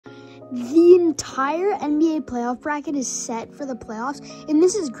The entire NBA playoff bracket is set for the playoffs, and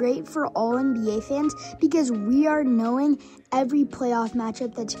this is great for all NBA fans because we are knowing every playoff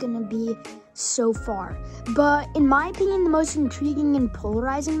matchup that's going to be so far. But in my opinion, the most intriguing and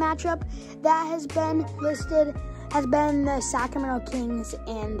polarizing matchup that has been listed has been the Sacramento Kings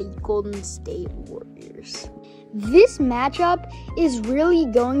and the Golden State Warriors. This matchup is really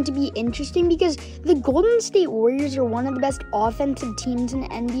going to be interesting because the Golden State Warriors are one of the best offensive teams in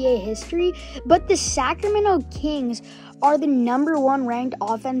NBA history, but the Sacramento Kings are the #1 ranked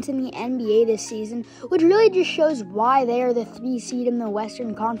offense in the NBA this season, which really just shows why they are the 3 seed in the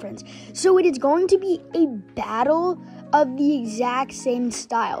Western Conference. So it is going to be a battle of the exact same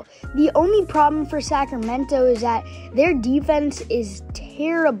style. The only problem for Sacramento is that their defense is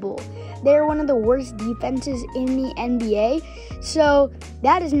terrible. They're one of the worst defenses in the NBA. So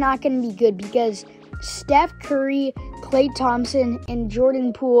that is not going to be good because Steph Curry, Klay Thompson, and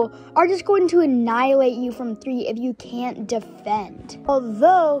Jordan Poole are just going to annihilate you from 3 if you can't defend.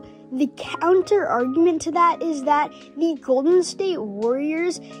 Although the counter argument to that is that the Golden State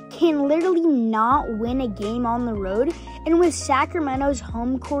Warriors can literally not win a game on the road, and with Sacramento's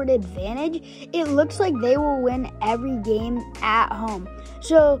home court advantage, it looks like they will win every game at home.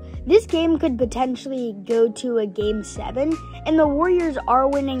 So this game could potentially go to a Game 7, and the Warriors are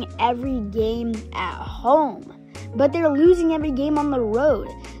winning every game at home, but they're losing every game on the road.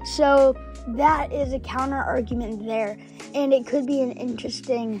 So that is a counter argument there, and it could be an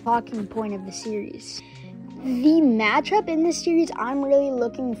interesting talking point of the series. The matchup in this series I'm really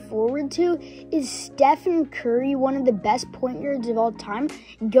looking forward to is Stephen Curry, one of the best point guards of all time,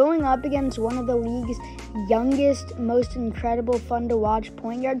 going up against one of the league's youngest, most incredible, fun to watch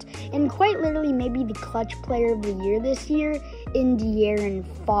point guards, and quite literally maybe the clutch player of the year this year in De'Aaron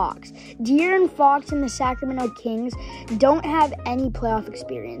Fox. De'Aaron Fox and the Sacramento Kings don't have any playoff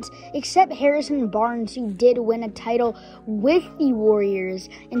experience, except Harrison Barnes, who did win a title with the Warriors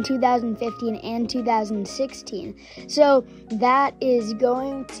in 2015 and 2016. So that is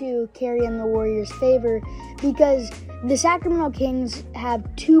going to carry in the Warriors' favor because the Sacramento Kings have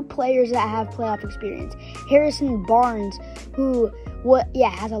 2 players that have playoff experience. Harrison Barnes, who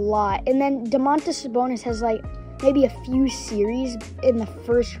has a lot, and then Domantas Sabonis has maybe a few series in the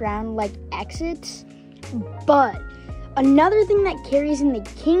first round exits. But another thing that carries in the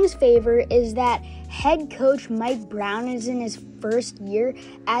Kings' favor is that head coach Mike Brown is in his first year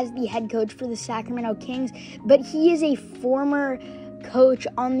as the head coach for the Sacramento Kings, but he is a former coach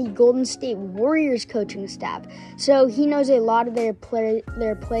on the Golden State Warriors coaching staff. So he knows a lot of their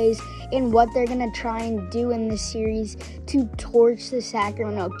plays and what they're going to try and do in this series to torch the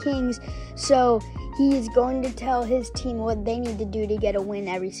Sacramento Kings. So he is going to tell his team what they need to do to get a win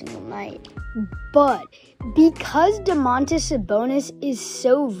every single night. But because Domantas Sabonis is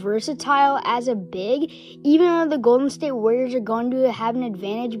so versatile as a big, even though the Golden State Warriors are going to have an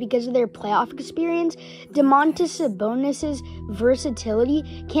advantage because of their playoff experience, Domantas Sabonis'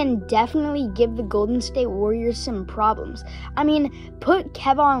 versatility can definitely give the Golden State Warriors some problems. I mean, put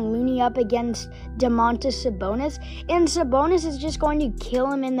Kevon Looney up against Domantas Sabonis, and Sabonis is just going to kill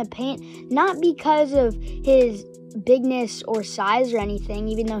him in the paint, not because of his bigness or size or anything,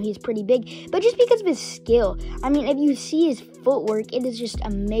 even though he's pretty big, but just because of his skill. I mean, if you see his footwork, it is just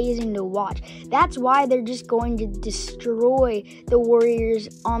amazing to watch. That's why they're just going to destroy the Warriors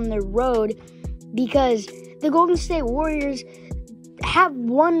on the road, because the Golden State Warriors have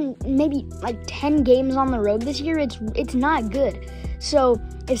won maybe 10 games on the road this year. It's not good. So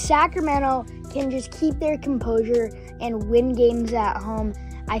if Sacramento can just keep their composure and win games at home,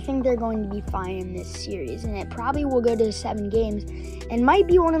 I think they're going to be fine in this series, and it probably will go to 7 games and might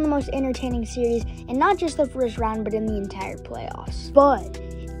be one of the most entertaining series, and not just the first round, but in the entire playoffs. But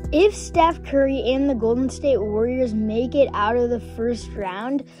if Steph Curry and the Golden State Warriors make it out of the first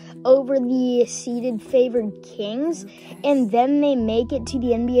round over the seeded favored Kings, and then they make it to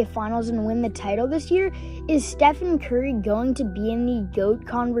the NBA Finals and win the title this year, is Stephen Curry going to be in the GOAT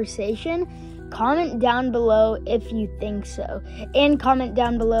conversation? Comment down below if you think so, and comment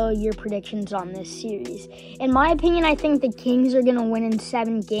down below your predictions on this series. In my opinion, I think the Kings are going to win in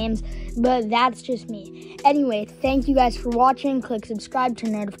 7 games, but that's just me. Anyway, thank you guys for watching. Click subscribe,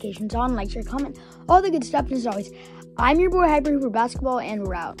 turn notifications on, like, share, comment, all the good stuff. And as always, I'm your boy Hyper Hooper Basketball, and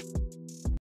we're out.